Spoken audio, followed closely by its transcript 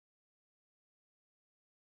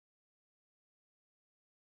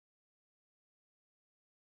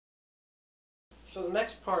So the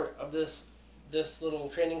next part of this little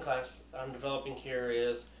training class I'm developing here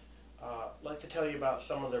is I'd like to tell you about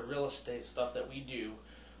some of the real estate stuff that we do.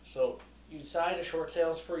 So you decide a short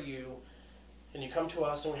sale is for you, and you come to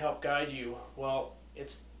us and we help guide you. Well,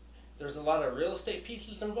 there's a lot of real estate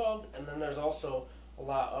pieces involved, and then there's also a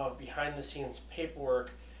lot of behind the scenes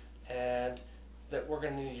paperwork and that we're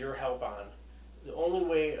going to need your help on. The only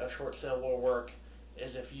way a short sale will work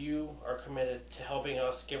is if you are committed to helping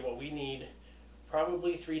us get what we need,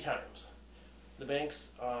 probably 3 times. The banks,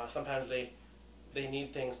 sometimes they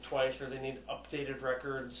need things twice, or they need updated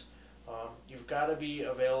records. You've got to be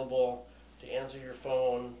available to answer your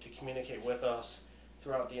phone, to communicate with us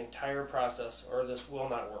throughout the entire process, or this will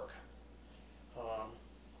not work.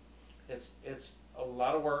 It's a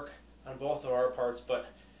lot of work on both of our parts, but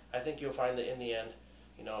I think you'll find that in the end,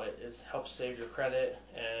 it helps save your credit,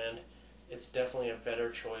 and it's definitely a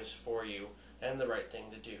better choice for you and the right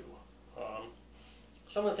thing to do.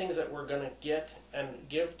 Some of the things that we're going to get and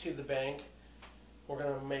give to the bank, we're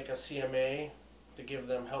going to make a CMA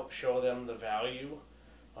to help show them the value.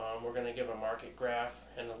 We're going to give a market graph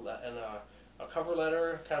and a cover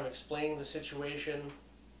letter kind of explaining the situation.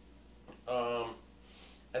 And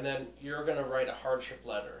then you're going to write a hardship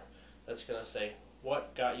letter that's going to say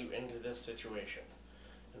what got you into this situation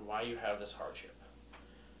and why you have this hardship.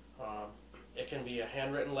 It can be a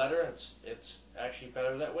handwritten letter. It's actually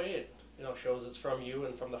better that way. It shows it's from you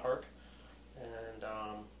and from the heart, and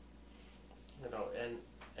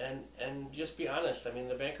just be honest. I mean,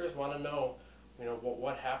 the bankers want to know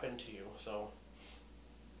what happened to you. So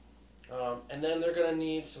and then they're going to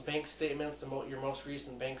need some bank statements, your most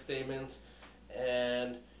recent bank statements,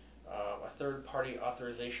 and a third-party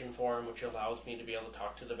authorization form, which allows me to be able to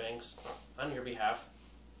talk to the banks on your behalf.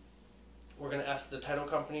 We're going to ask the title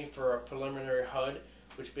company for a preliminary HUD,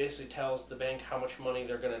 which basically tells the bank how much money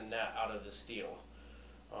they're going to net out of this deal.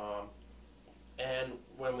 And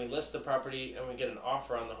when we list the property and we get an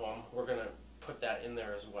offer on the home, we're going to put that in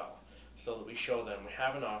there as well, so that we show them we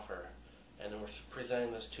have an offer, and then we're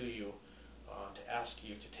presenting this to you to ask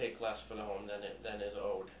you to take less for the home than is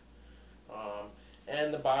owed.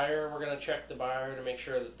 And the buyer, we're going to check the buyer to make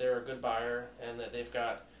sure that they're a good buyer and that they've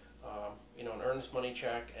got an earnest money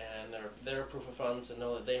check and their proof of funds, and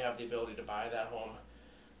know that they have the ability to buy that home.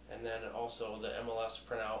 And then also the MLS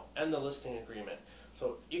printout and the listing agreement.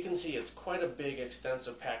 So you can see it's quite a big,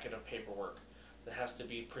 extensive packet of paperwork that has to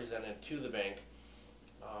be presented to the bank.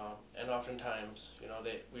 And oftentimes,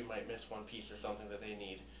 we might miss one piece or something that they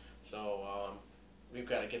need. So we've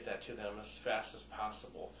got to get that to them as fast as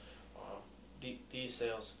possible. These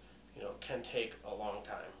sales, can take a long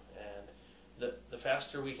time, and the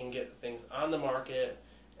faster we can get things on the market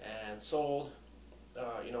and sold,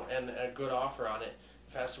 and a good offer on it,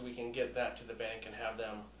 the faster we can get that to the bank and have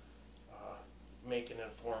them make an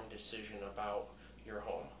informed decision about your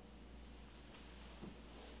home.